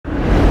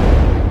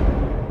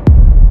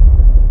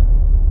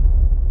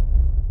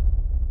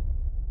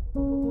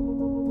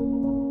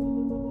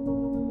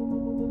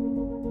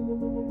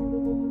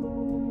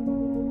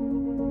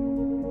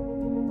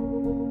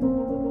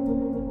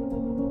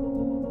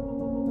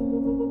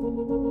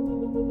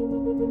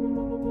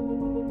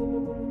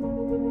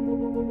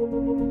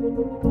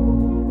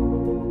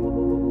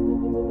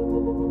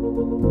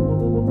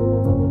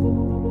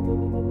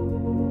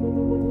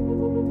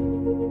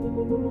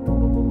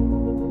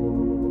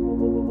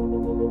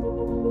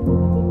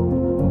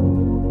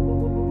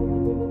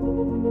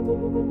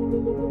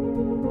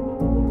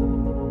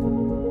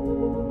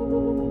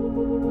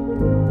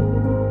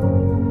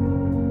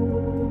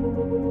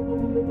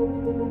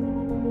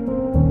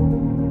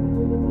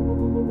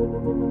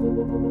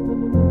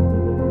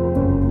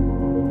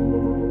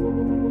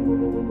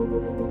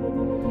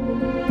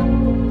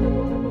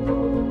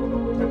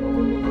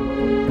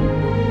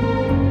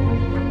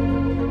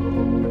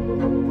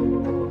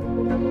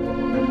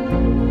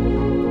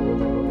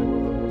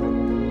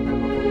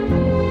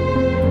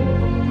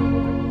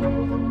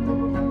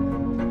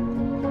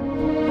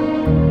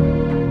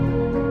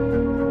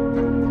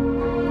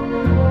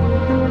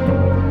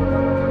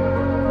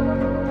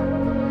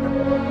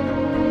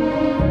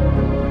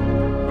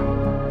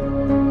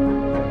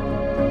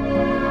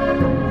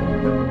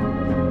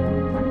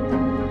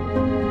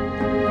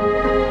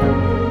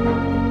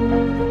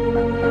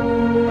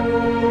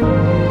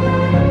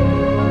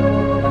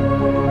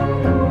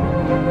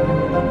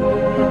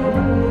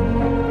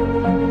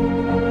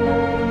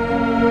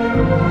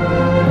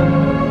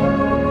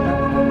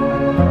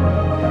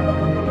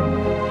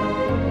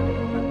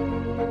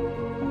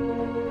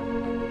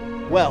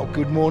Well,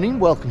 good morning,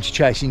 welcome to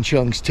Chasing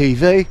Chunks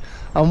TV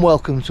and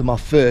welcome to my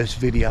first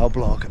video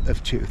blog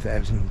of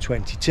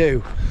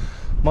 2022.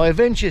 My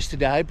adventures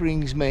today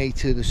brings me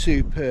to the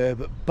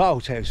superb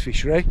Boathouse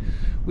fishery,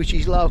 which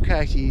is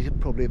located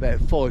probably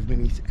about 5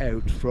 minutes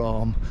out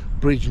from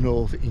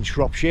Bridgnorth in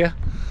Shropshire,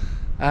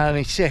 and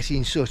it's set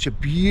in such a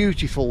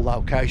beautiful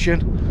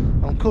location.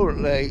 I'm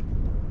currently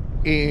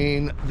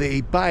in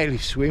the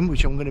bailiff swim,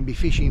 which I'm going to be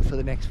fishing for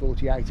the next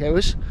 48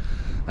 hours.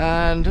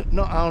 And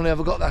not only have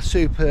I got that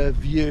superb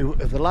view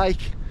of the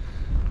lake,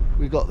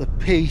 we've got the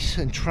peace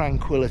and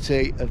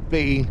tranquility of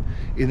being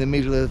in the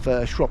middle of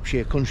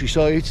Shropshire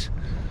countryside.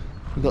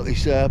 We've got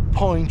these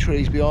pine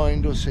trees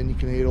behind us and you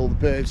can hear all the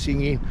birds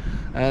singing,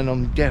 and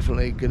I'm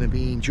definitely going to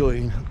be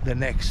enjoying the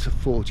next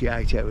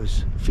 48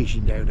 hours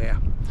fishing down there.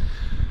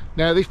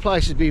 Now, this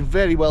place has been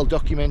very well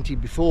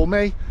documented before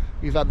me.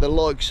 We've had the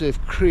likes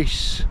of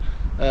Chris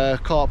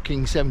Carp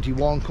King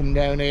 71 come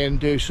down here and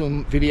do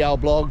some video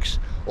blogs.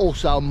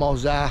 Also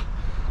Mozza,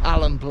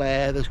 Alan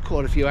Blair, there's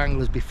quite a few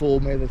anglers before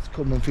me that's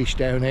come and fished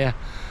down here,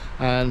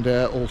 and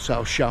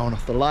also shown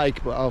off the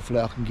lake, but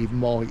hopefully I can give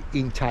my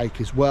intake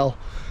as well.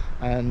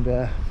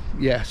 And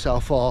yeah,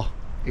 so far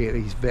it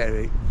is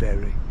very,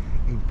 very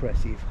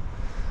impressive.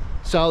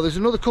 So there's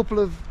another couple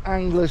of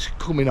anglers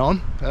coming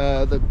on.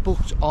 They've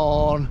booked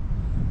on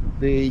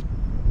the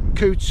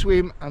Coot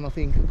swim and I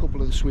think a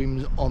couple of the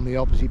swims on the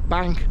opposite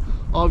bank.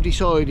 I've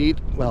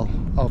decided, well,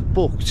 I've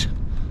booked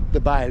the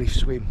bailiff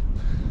swim.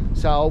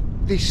 So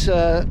this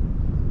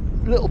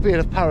little bit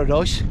of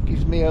paradise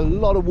gives me a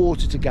lot of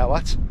water to go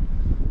at,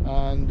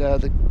 and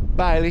the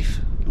bailiff,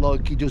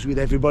 like he does with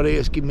everybody,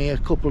 has given me a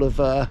couple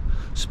of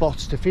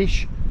spots to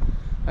fish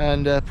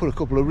and put a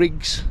couple of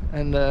rigs,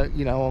 and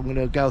you know, I'm going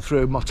to go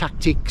through my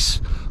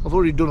tactics. I've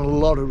already done a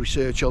lot of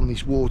research on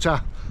this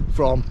water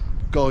from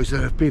guys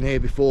that have been here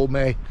before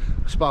me.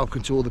 I've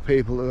spoken to all the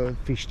people who have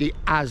fished it,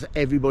 as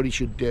everybody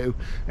should do.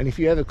 And if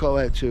you ever go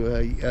out to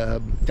a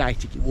day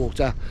ticket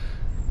water,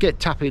 get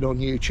tapping on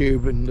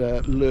YouTube and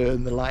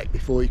learn the lake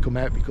before you come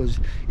out, because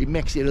it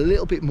makes it a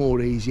little bit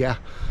more easier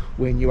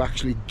when you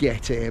actually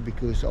get here,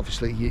 because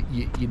obviously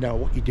you know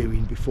what you're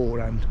doing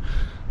beforehand,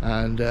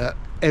 and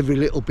every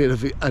little bit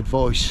of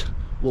advice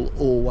will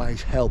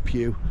always help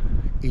you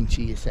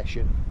into your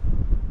session.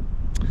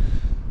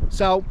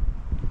 So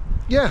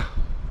yeah,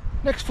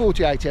 next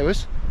 48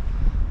 hours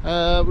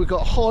we've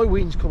got high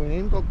winds coming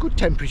in, got good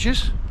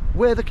temperatures,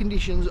 weather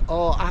conditions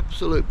are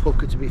absolute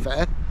pucker, to be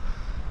fair.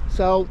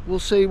 So we'll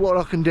see what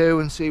I can do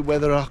and see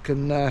whether I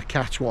can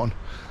catch one.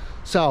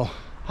 So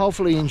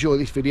hopefully you enjoy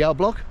this video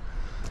blog,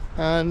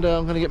 and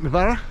I'm going to get my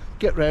barra,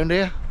 get round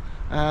here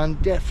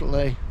and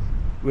definitely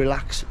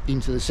relax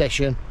into the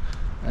session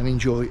and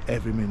enjoy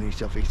every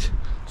minute of it.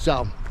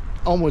 So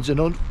onwards and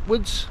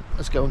onwards,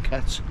 let's go and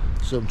catch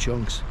some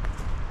chunks.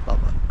 Bye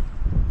bye.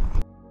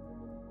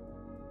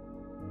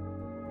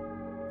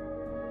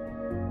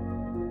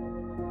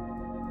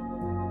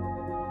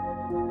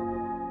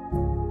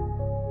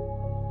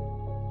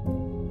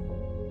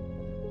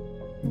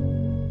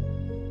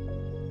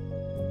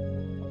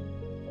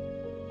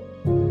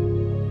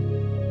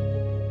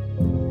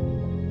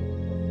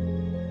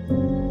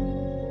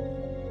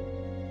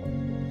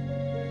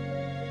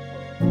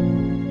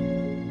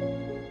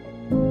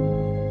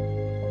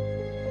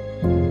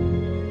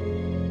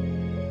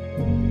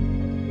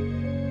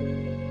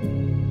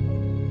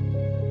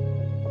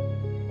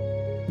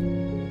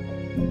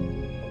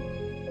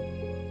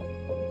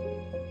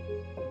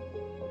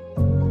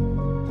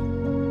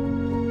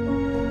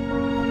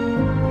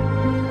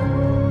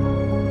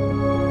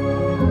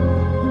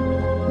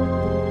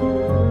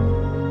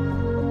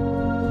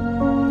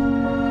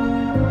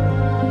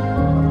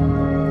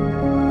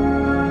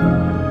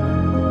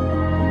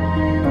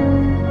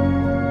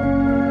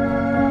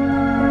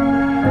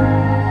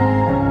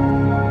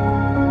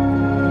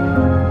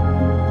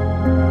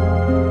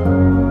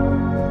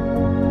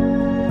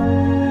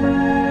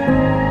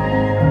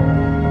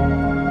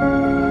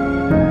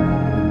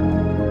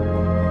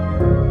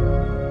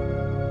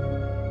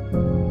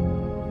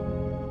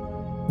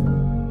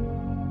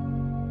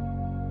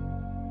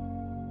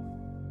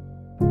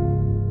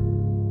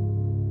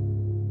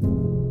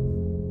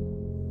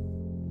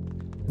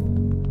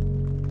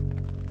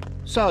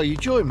 So you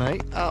join me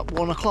at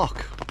 1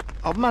 o'clock.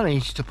 I've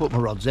managed to put my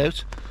rods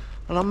out,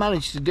 and I've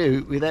managed to do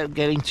it without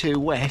getting too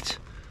wet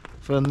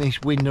from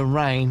this wind and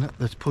rain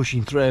that's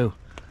pushing through.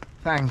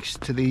 Thanks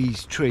to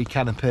these tree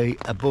canopy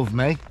above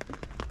me,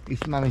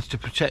 it's managed to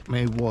protect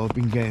me while I've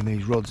been getting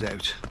these rods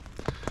out.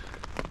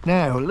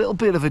 Now, a little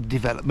bit of a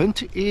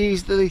development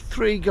is the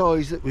 3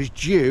 guys that was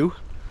due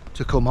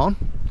to come on,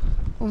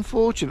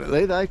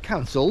 unfortunately they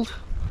cancelled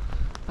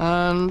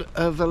and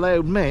have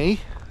allowed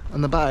me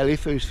and the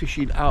bailiff, who's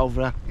fishing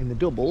over in the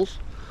doubles,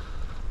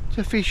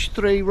 to fish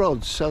 3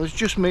 rods. So there's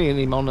just me and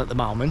him on at the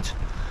moment,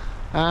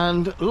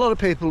 and a lot of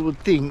people would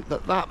think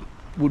that that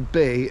would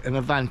be an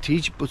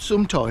advantage, but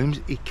sometimes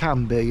it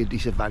can be a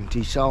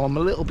disadvantage. So I'm a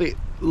little bit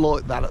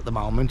like that at the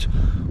moment,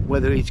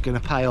 whether it's going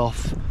to pay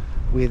off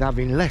with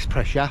having less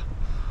pressure,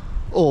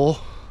 or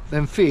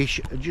then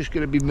fish are just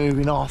going to be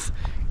moving off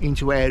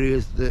into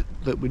areas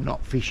that we're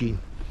not fishing.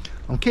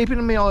 I'm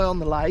keeping my eye on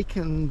the lake,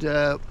 and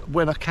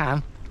when I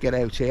can get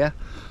out here,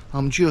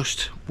 I'm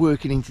just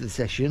working into the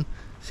session,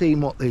 seeing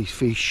what these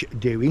fish are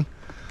doing,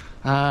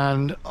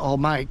 and I'll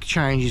make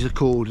changes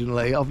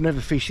accordingly. I've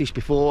never fished this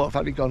before. I've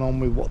only gone on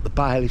with what the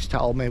bailiffs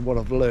told me, what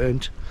I've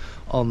learned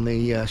on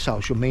the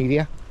social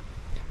media,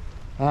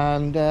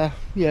 and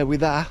yeah,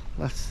 with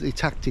that's the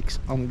tactics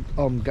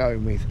I'm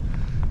going with.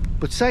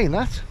 But saying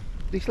that,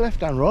 this left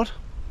hand rod,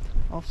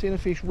 I've seen a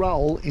fish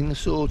roll in the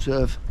sort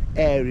of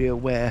area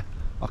where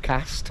I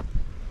cast,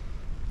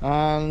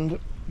 and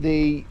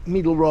the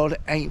middle rod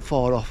ain't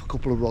far off, a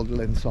couple of rod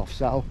lengths off,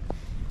 so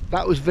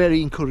that was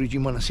very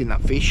encouraging when I seen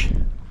that fish,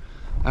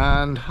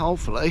 and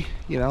hopefully,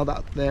 you know,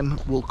 that them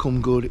will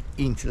come good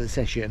into the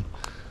session.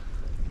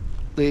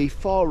 The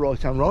far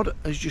right hand rod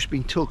has just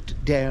been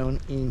tucked down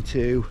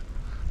into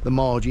the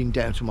margin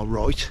down to my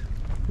right,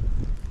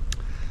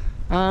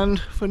 and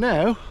for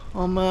now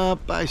I'm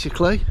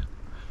basically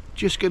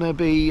just going to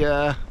be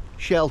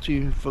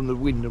sheltering from the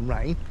wind and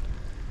rain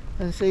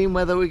and seeing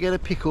whether we get a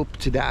pick up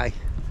today.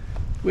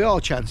 We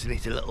are chancing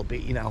it a little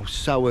bit, you know,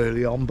 so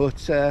early on,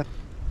 but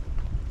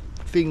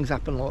things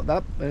happen like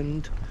that,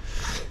 and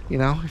you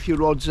know, if your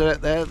rods are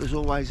out there, there's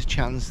always a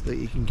chance that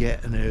you can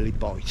get an early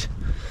bite.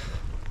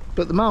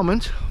 But at the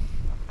moment,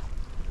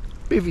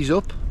 bivvy's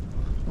up,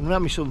 I'm gonna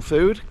have me some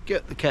food,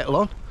 get the kettle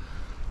on,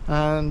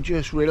 and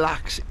just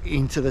relax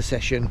into the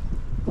session.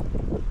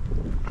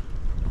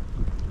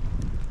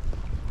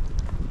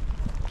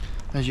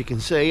 As you can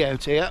see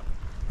out here,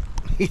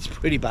 it's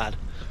pretty bad.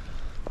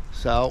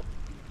 So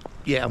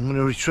yeah, I'm going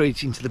to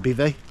retreat into the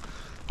bivvy.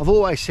 I've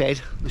always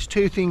said there's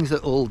 2 things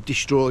that will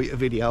destroy a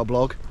video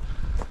blog.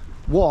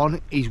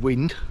 1 is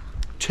wind,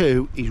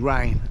 2 is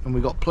rain, and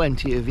we've got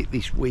plenty of it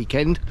this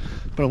weekend,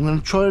 but I'm going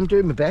to try and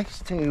do my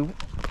best to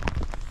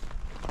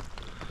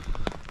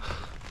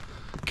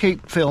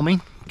keep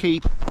filming,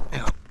 keep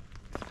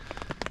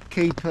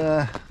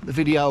the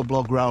video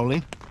blog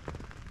rolling.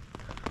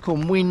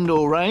 Come wind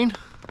or rain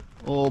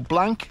or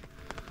blank,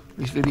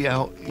 this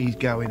video is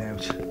going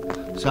out.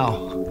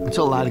 So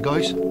until later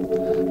guys,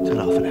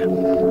 ta-ra for now.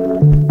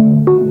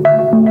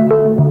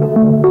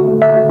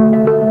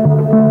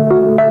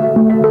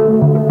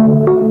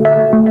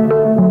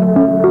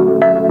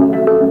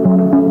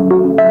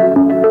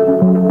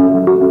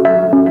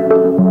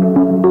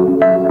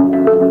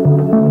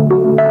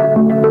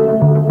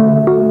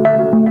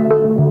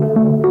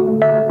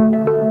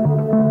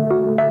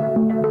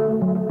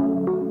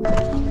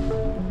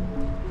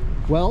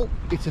 Well,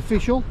 it's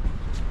official,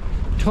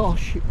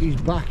 Tosh is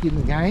back in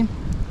the game,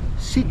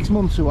 6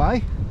 months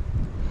away,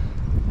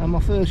 and my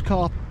first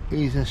carp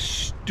is a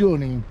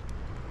stunning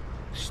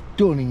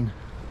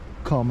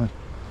common.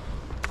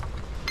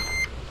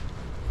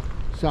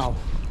 So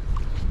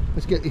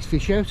let's get this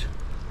fish out,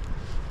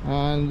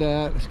 and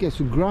let's get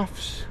some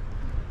graphs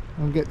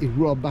and get this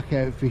rod back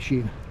out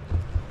fishing.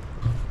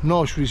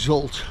 Nice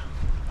result.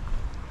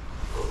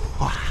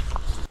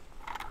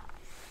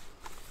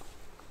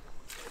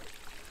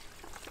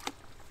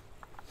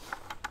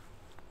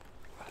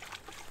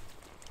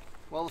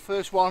 Well, the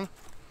first one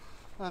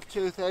of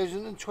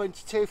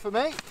 2022 for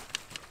me.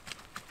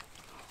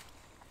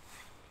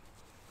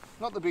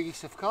 Not the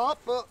biggest of carp,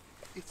 but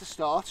it's a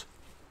start.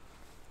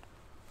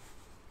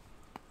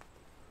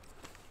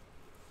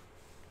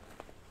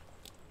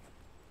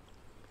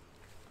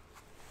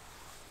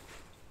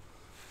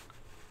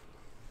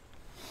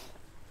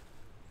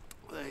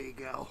 There you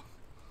go.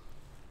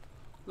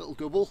 Little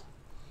double,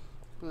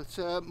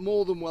 but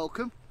more than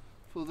welcome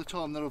for the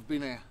time that I've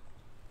been here.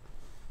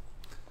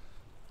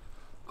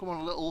 Come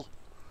on, a little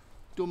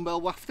dumbbell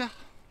wafter,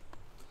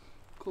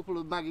 couple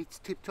of maggots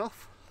tipped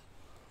off,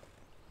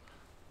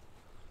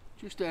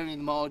 just down in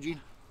the margin.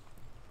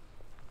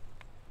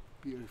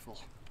 Beautiful.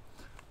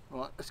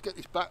 Right, let's get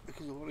this back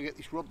because I want to get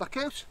this rod back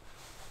out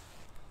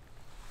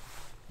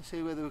and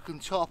see whether we can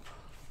top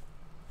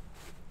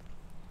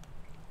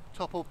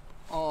up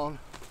on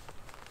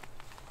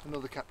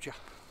another capture.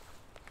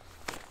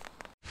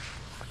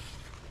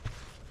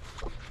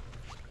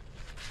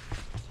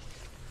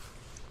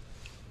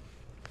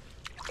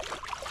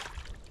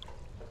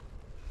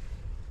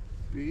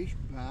 bish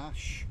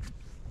bash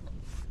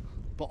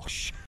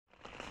bosh.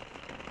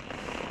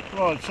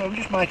 Right, so I'm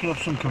just making up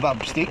some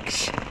kebab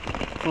sticks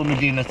for my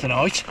dinner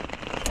tonight.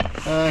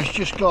 It's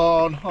just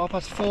gone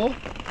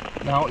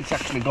 4:30. No, it's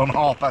actually gone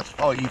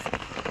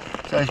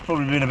 5:30. So it's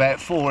probably been about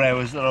 4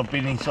 hours that I've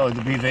been inside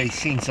the bivvy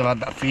since I've had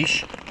that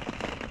fish.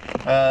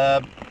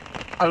 I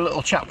had a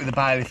little chat with the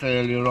bailiff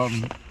earlier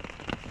on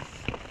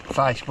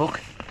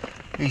Facebook.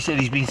 He said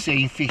he's been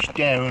seeing fish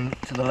down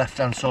to the left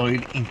hand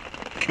side in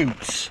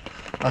coots.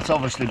 That's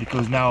obviously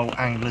because no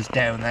anglers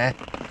down there.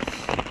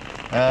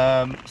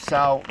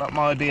 So that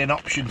might be an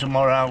option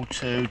tomorrow,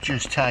 to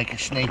just take a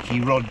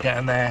sneaky rod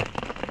down there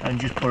and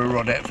just put a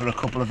rod out for a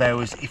couple of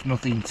hours if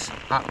nothing's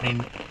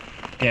happening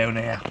down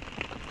here.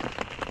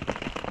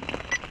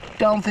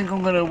 Don't think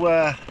I'm going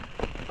to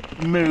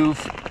move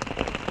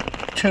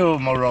 2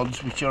 of my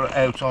rods, which are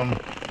out on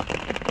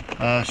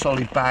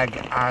solid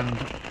bag and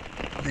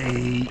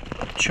the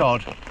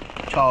chod,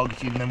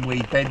 targeting them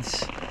weed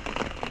beds.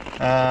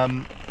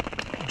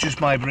 Just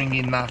may bring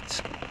in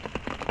that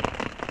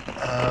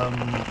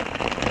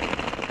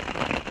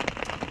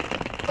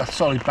a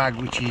solid bag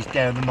which is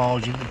down the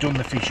margin that done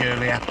the fish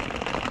earlier,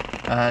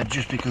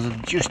 just because I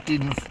just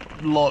didn't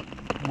like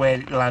where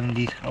it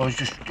landed. I was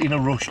just in a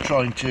rush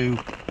trying to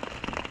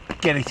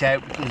get it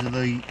out because of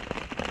the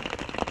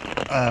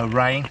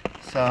rain,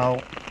 so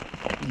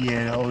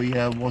yeah,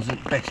 I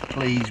wasn't best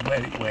pleased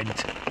where it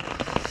went.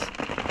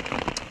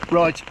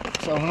 Right,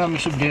 so I'm gonna have me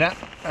some dinner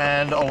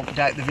and I'll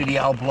update the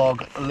video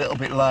blog a little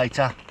bit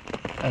later,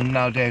 and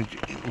no doubt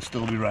it will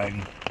still be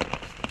raining.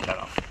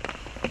 Ta-ra.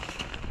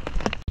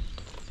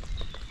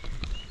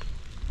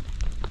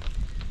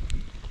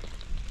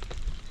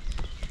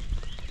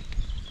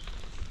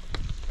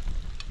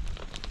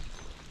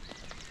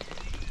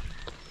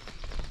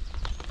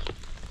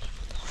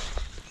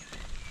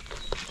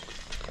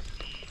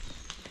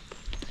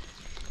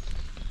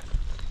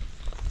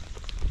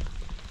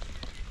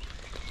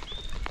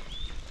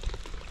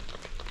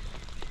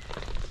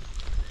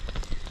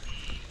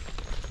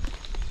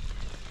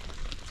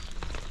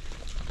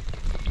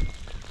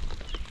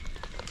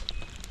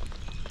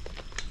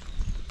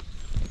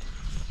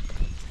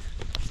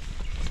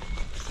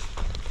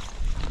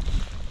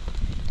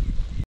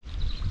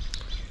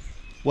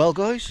 Well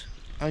guys,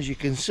 as you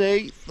can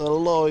see, the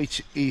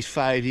light is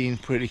fading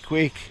pretty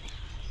quick.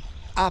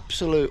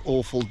 Absolute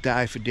awful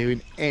day for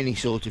doing any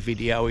sort of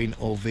videoing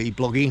or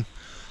vlogging.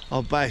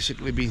 I've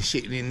basically been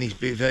sitting in this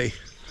bivvy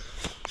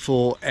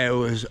for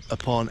hours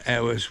upon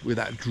hours with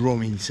that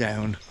drumming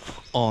sound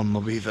on my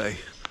bivvy.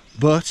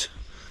 But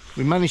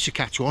we managed to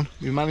catch one,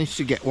 we managed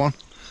to get one,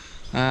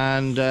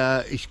 and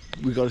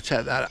we've got to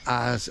take that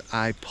as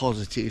a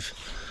positive.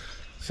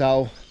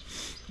 So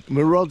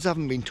my rods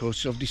haven't been touched,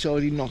 so I've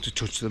decided not to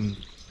touch them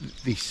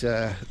this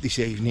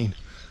evening,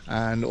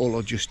 and all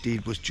I just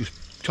did was just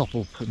top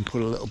up and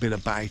put a little bit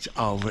of bait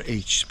over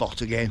each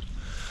spot again.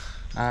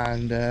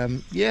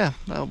 And yeah,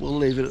 we'll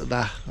leave it at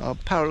that.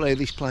 Apparently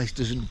this place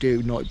doesn't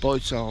do night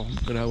bites, so I'm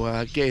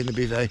going to get in the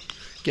bivvy,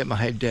 get my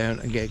head down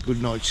and get a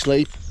good night's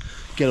sleep,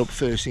 get up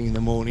first thing in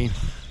the morning,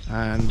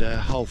 and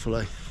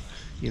hopefully,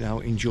 you know,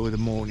 enjoy the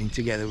morning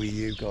together with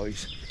you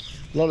guys.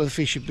 A lot of the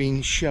fish have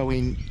been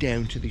showing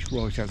down to this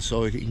right hand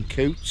side in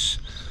coots.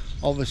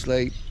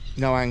 Obviously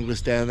no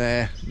anglers down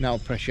there, no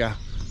pressure,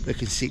 they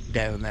can sit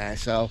down there.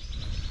 So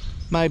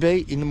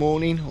maybe in the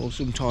morning or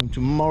sometime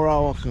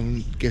tomorrow I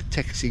can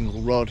take a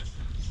single rod,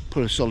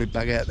 put a solid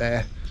bag out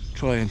there,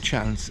 try and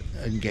chance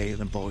and get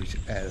a bite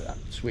out of that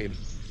swim.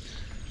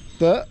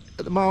 But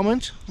at the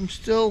moment I'm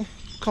still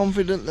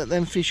confident that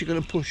them fish are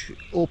going to push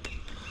up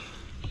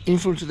in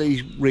front of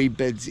these reed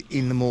beds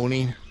in the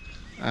morning,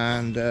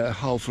 and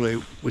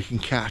hopefully we can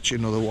catch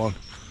another one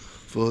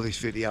for this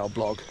video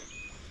blog.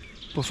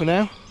 But for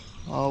now,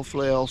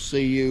 hopefully I'll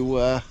see you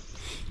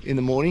in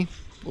the morning,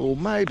 or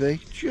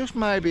maybe, just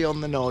maybe on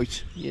the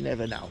night, you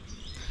never know.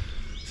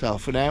 So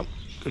for now,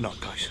 good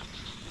night guys.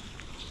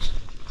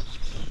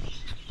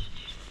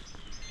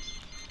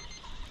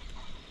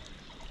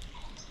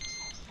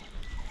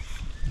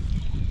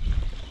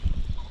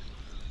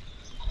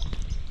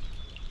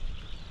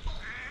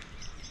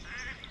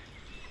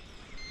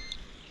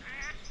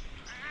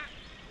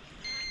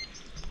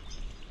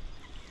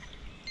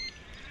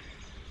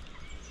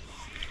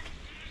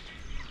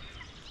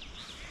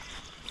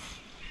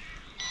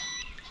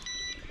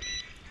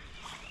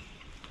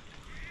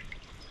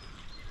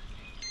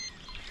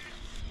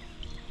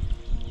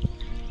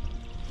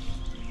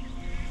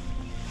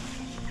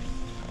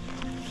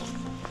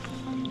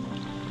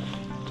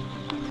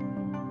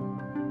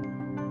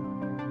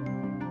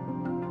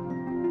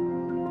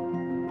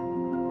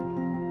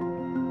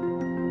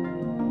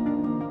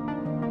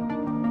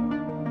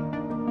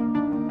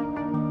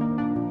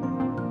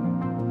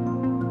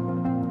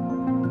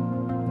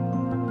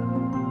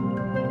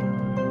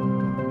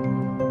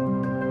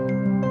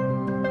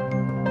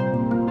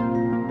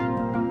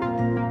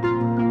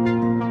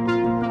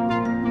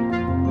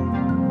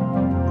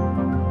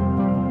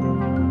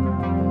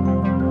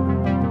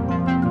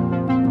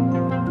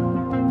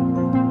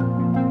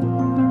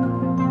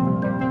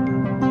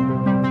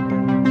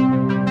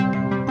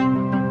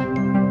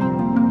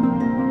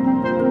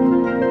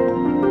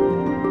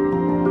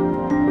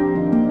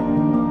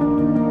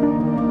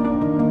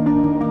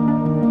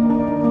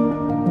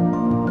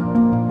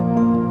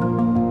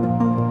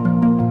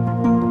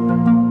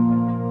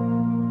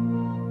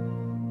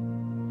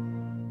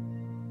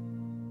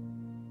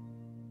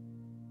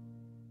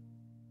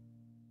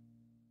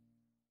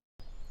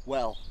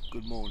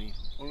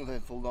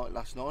 rainfall night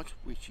last night,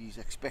 which is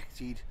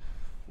expected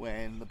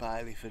when the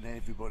bailiff and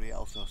everybody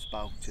else I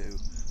spoke to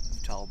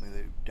have told me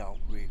they don't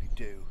really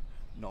do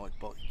night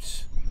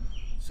bites.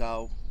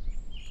 So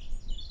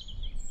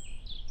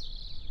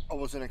I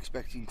wasn't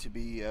expecting to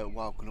be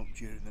woken up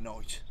during the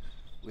night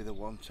with a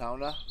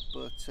one-toner,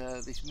 but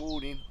this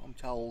morning I'm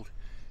told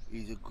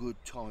is a good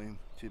time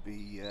to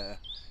be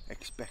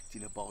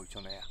expecting a bite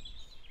on air.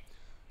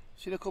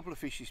 Seen a couple of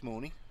fish this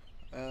morning,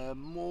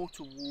 more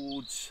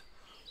towards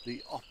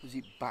the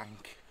opposite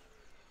bank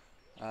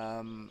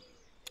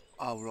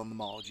over on the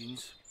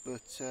margins,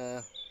 but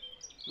at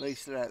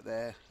least they're out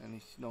there, and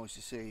it's nice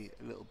to see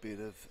a little bit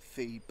of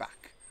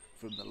feedback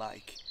from the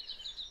lake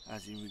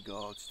as in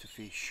regards to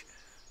fish.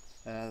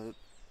 As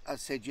I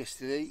said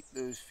yesterday,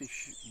 there was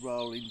fish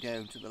rolling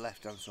down to the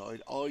left hand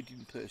side. I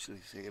didn't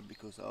personally see them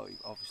because I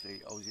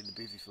was in the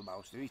bivvy for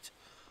most of it,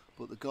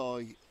 but the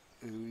guy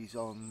who is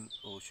on,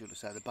 or should I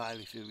say the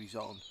bailiff who is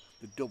on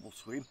the double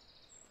swim,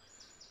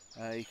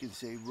 you can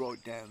see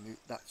right down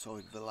that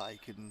side of the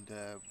lake, and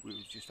we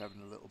was just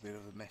having a little bit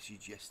of a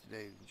message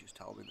yesterday and just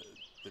told me that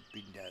they'd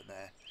been down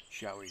there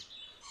showing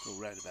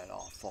till around about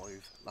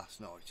 5:30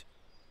 last night.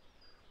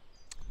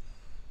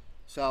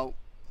 So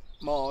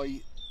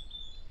my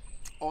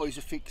eyes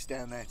are fixed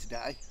down there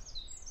today,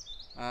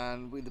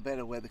 and with the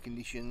better weather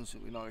conditions,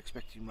 we're not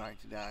expecting rain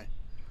today.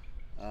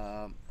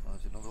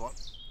 There's another one,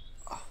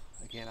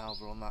 again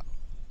over on that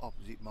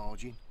opposite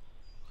margin.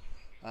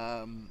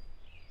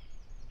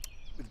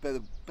 With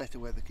better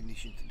weather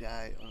conditions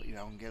today, you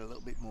know, I can get a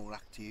little bit more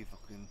active.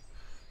 I can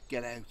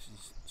get out and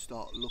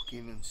start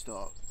looking and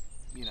start,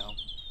 you know,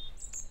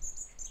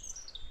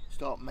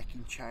 start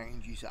making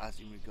changes as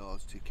in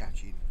regards to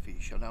catching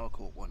fish. I know I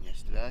caught one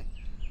yesterday,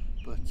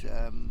 but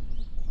I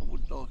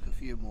would like a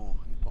few more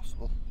if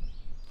possible,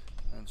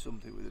 and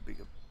something with a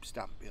bigger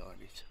stamp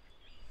behind it.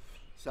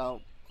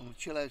 So I'm going to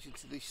chill out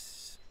into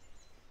this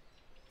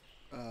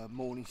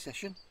morning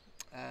session,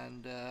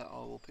 and I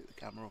will pick the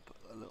camera up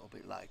a little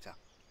bit later.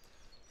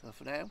 So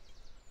for now,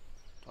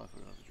 time for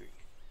another drink.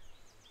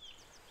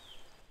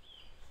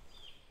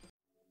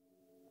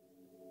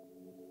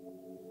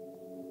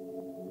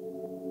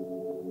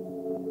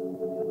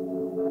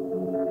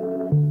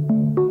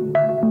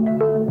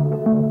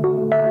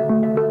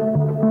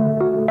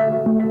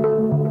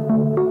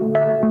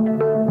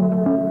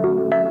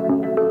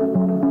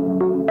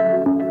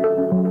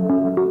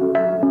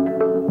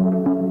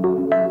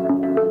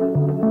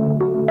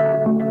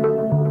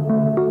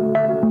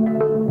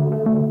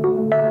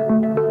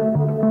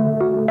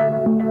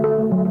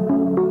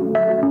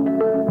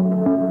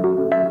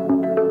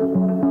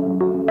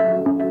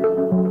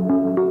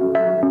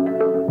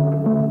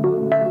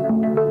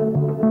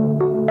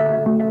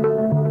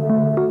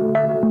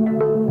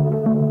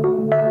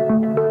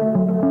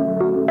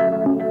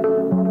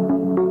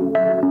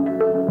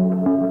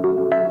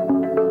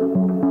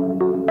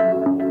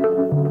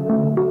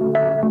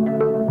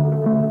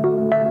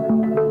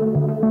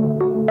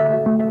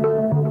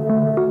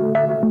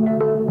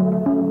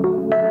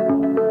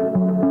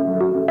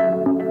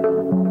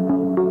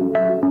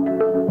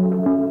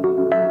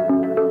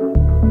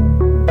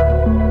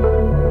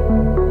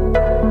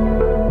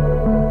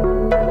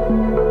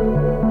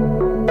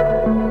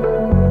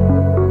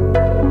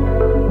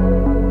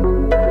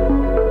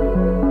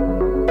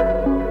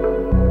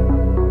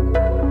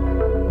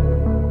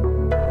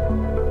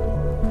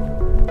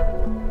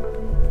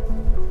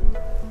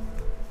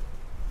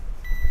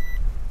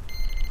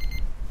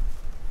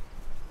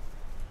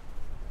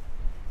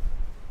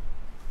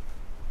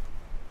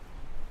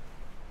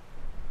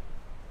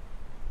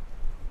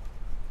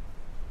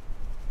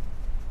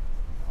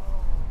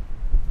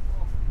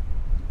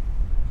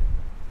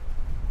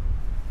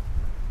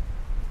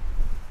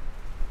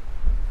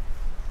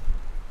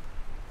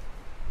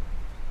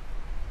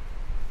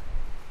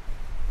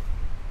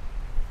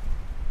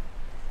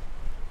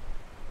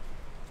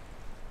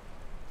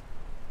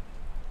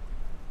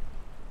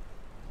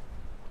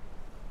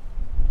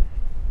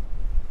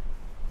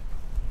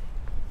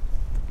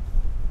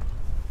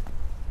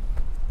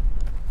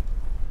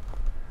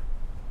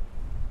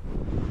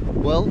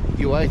 Well,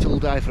 you wait all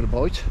day for a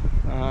bite,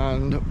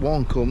 and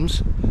one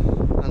comes,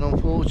 and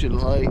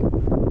unfortunately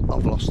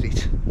I've lost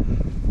it.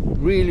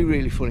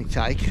 Really funny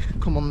take.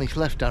 Come on this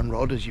left hand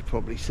rod, as you've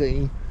probably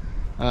seen,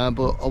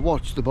 but I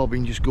watched the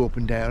bobbin just go up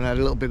and down. I had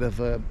a little bit of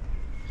a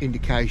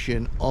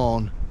indication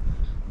on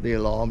the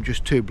alarm,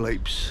 just 2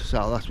 bleeps,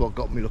 so that's what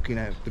got me looking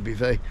out the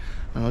bivvy,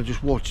 and I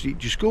just watched it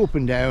just go up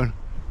and down,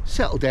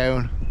 settle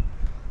down,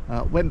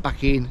 went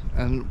back in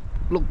and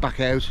looked back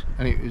out,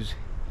 and it was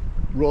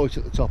right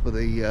at the top of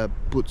the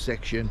butt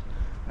section,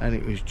 and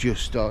it was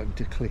just starting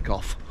to click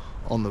off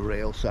on the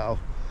reel. So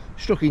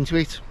struck into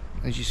it,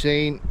 as you've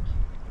seen,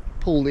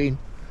 pulled in,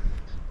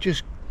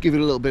 just give it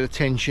a little bit of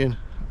tension,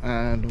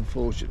 and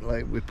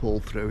unfortunately we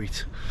pulled through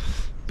it.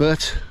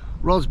 But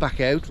rod's back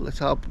out. Let's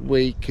hope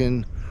we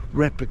can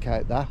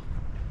replicate that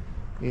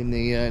in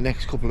the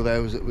next couple of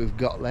hours that we've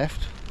got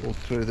left, or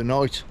through the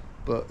night,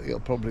 but it'll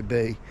probably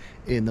be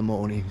in the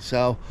morning.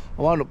 So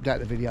I won't update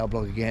the video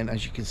blog again.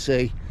 As you can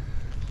see,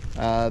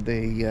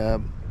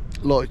 the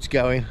lights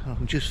going. I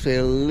can just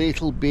feel a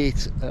little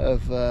bit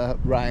of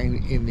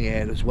rain in the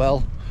air as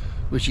well,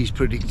 which is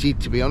predicted,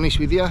 to be honest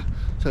with you.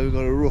 So we've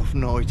got a rough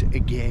night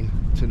again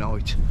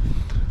tonight.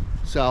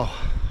 So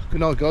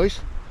good night guys,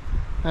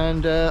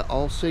 and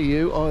I'll see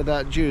you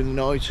either during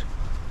the night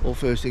or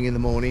first thing in the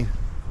morning.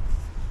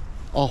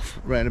 Off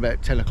around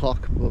about 10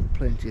 o'clock, but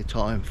plenty of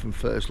time from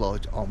first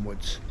light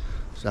onwards.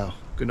 So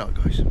good night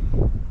guys.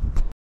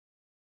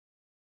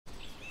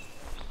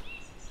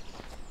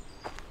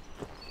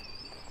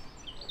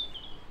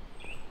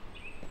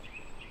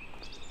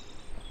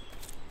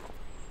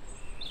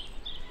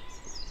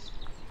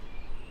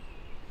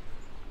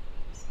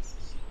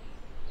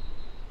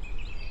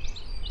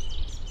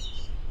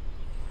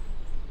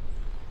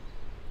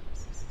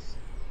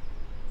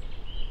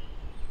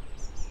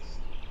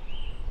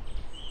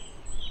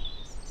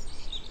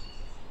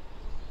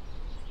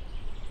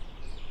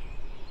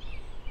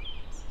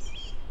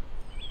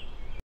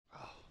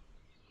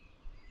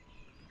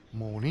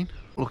 Morning,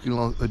 looking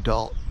like the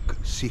dark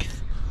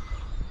Sith.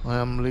 I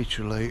am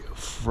literally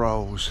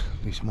froze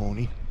this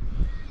morning.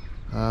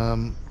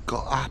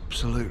 Got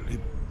absolutely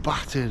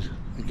battered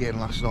again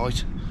last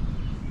night.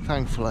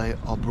 Thankfully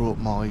I brought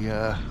my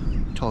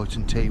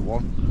Titan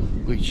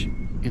T1, which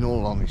in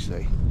all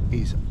honesty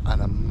is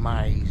an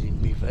amazing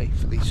bivvy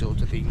for this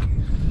sort of thing,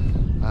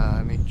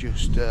 and it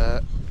just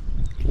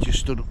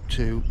stood up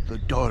to the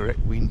direct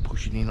wind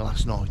pushing in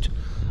last night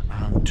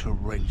and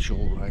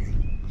torrential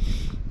rain.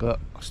 But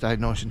I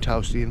stayed nice and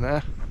toasty in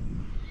there,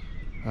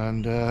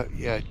 and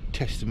yeah,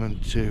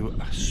 testament to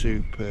a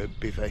superb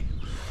bivvy.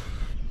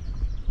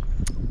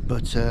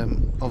 But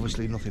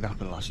obviously nothing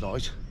happened last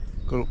night.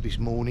 Got up this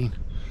morning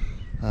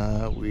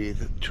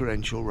with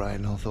torrential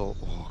rain. I thought,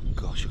 oh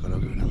gosh, I've got to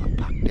go and have a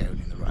pack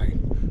down in the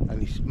rain,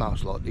 and it's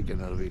most likely going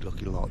to be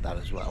looking like that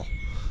as well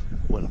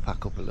when I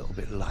pack up a little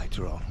bit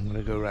later on. I'm going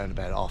to go around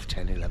about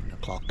 10:30, 11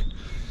 o'clock,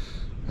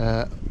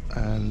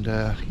 and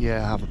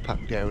yeah, have a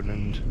pack down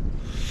and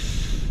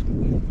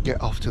get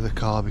off to the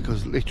car,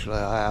 because literally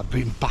I have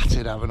been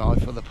battered, haven't I,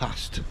 for the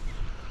past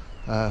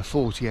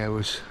 40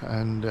 hours,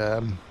 and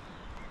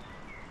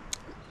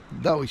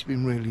though it's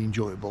been really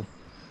enjoyable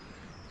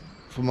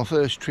for my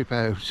first trip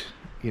out,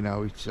 you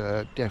know, it's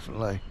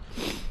definitely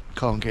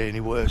can't get any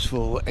worse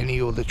for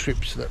any other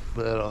trips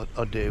that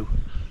I do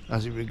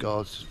as in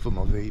regards for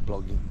my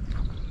vlogging.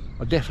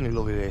 I definitely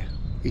love it here.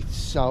 It's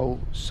so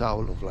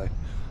lovely.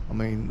 I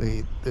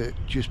mean, the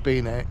just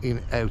being out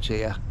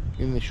here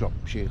in the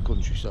Shropshire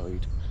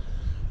countryside,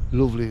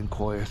 lovely and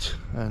quiet,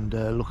 and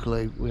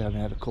luckily we only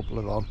had a couple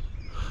of on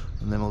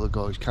and them other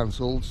guys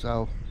cancelled,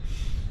 so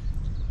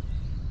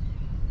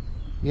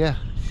yeah,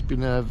 it's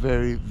been a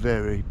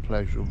very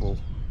pleasurable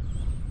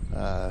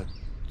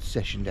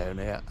session down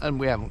here, and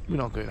we're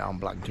not going out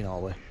blanking, are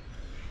we?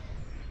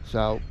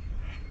 So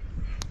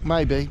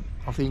maybe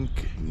I think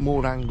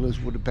more anglers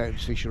would have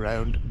bounced fish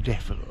around,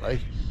 definitely,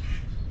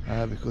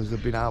 because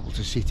they've been able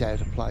to sit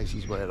out of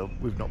places where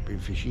we've not been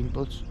fishing.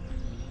 But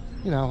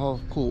you know,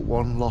 I've caught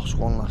one, lost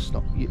one last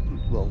night,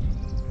 well,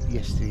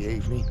 yesterday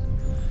evening,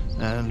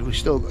 and we've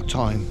still got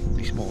time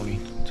this morning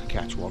to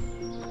catch one.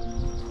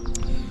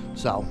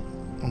 So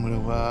I'm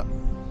going to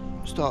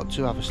start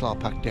to have a slow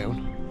pack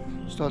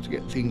down, start to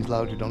get things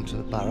loaded onto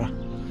the barra,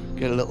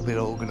 get a little bit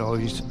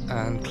organised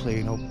and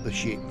clean up the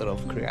shit that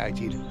I've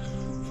created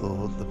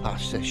for the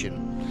past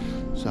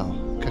session.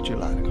 So catch you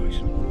later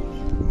guys.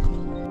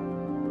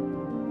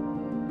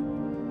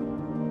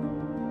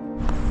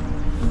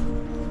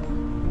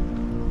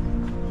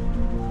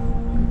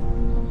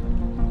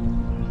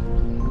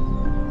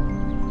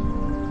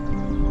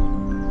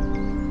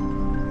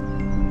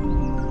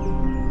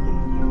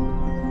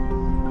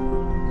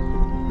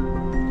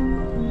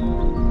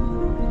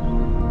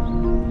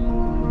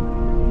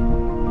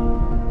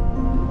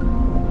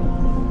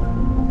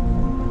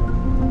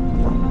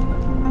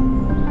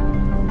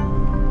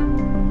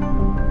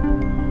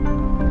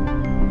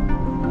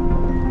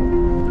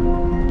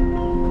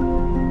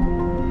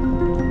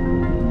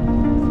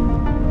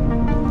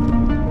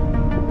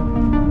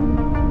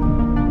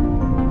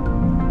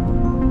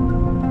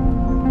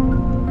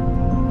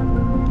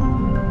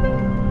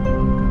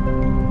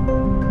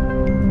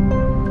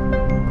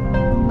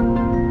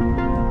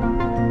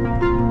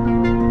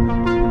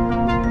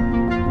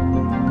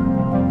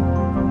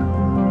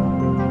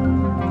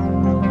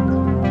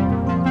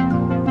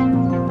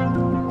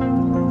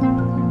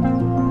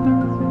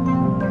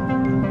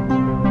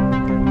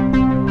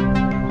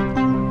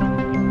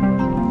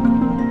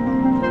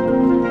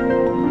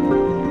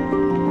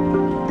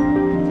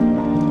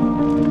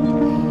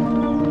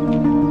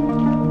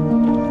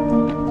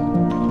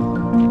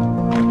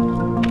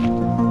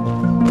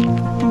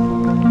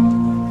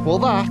 Well,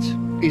 that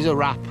is a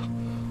wrap.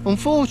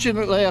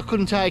 Unfortunately, I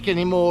couldn't take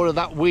any more of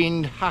that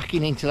wind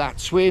hacking into that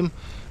swim.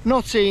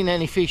 Not seeing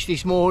any fish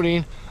this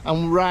morning,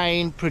 and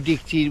rain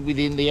predicted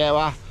within the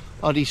hour.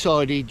 I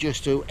decided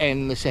just to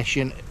end the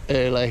session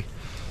early.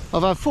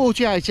 I've had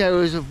 48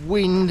 hours of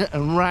wind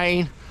and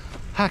rain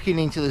hacking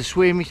into the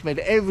swim. It's made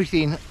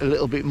everything a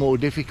little bit more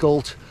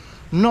difficult,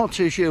 Not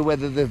too sure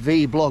whether the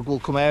Vblog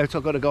will come out.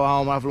 I've got to go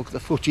home and have a look at the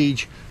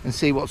footage and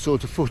see what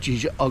sort of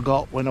footage I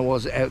got when I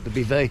was out the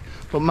bivvy,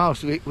 but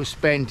most of it was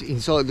spent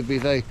inside the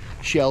bivvy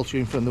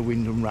sheltering from the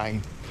wind and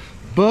rain.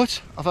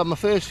 But I've had my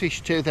first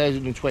fish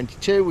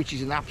 2022, which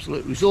is an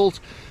absolute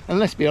result, and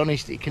let's be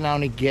honest, it can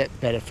only get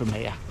better from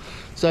here.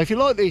 So if you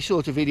like these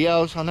sort of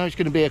videos, I know it's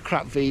going to be a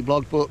crap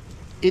Vblog, but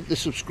hit the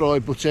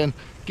subscribe button,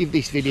 give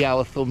this video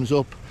a thumbs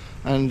up,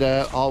 and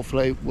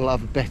hopefully we'll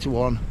have a better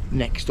one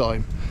next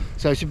time.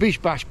 So it's a bish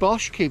bash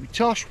bosh, keep it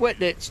tosh, wet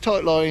nets,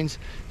 tight lines.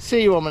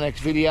 See you on my next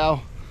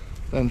video,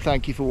 and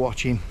thank you for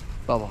watching.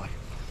 Bye bye.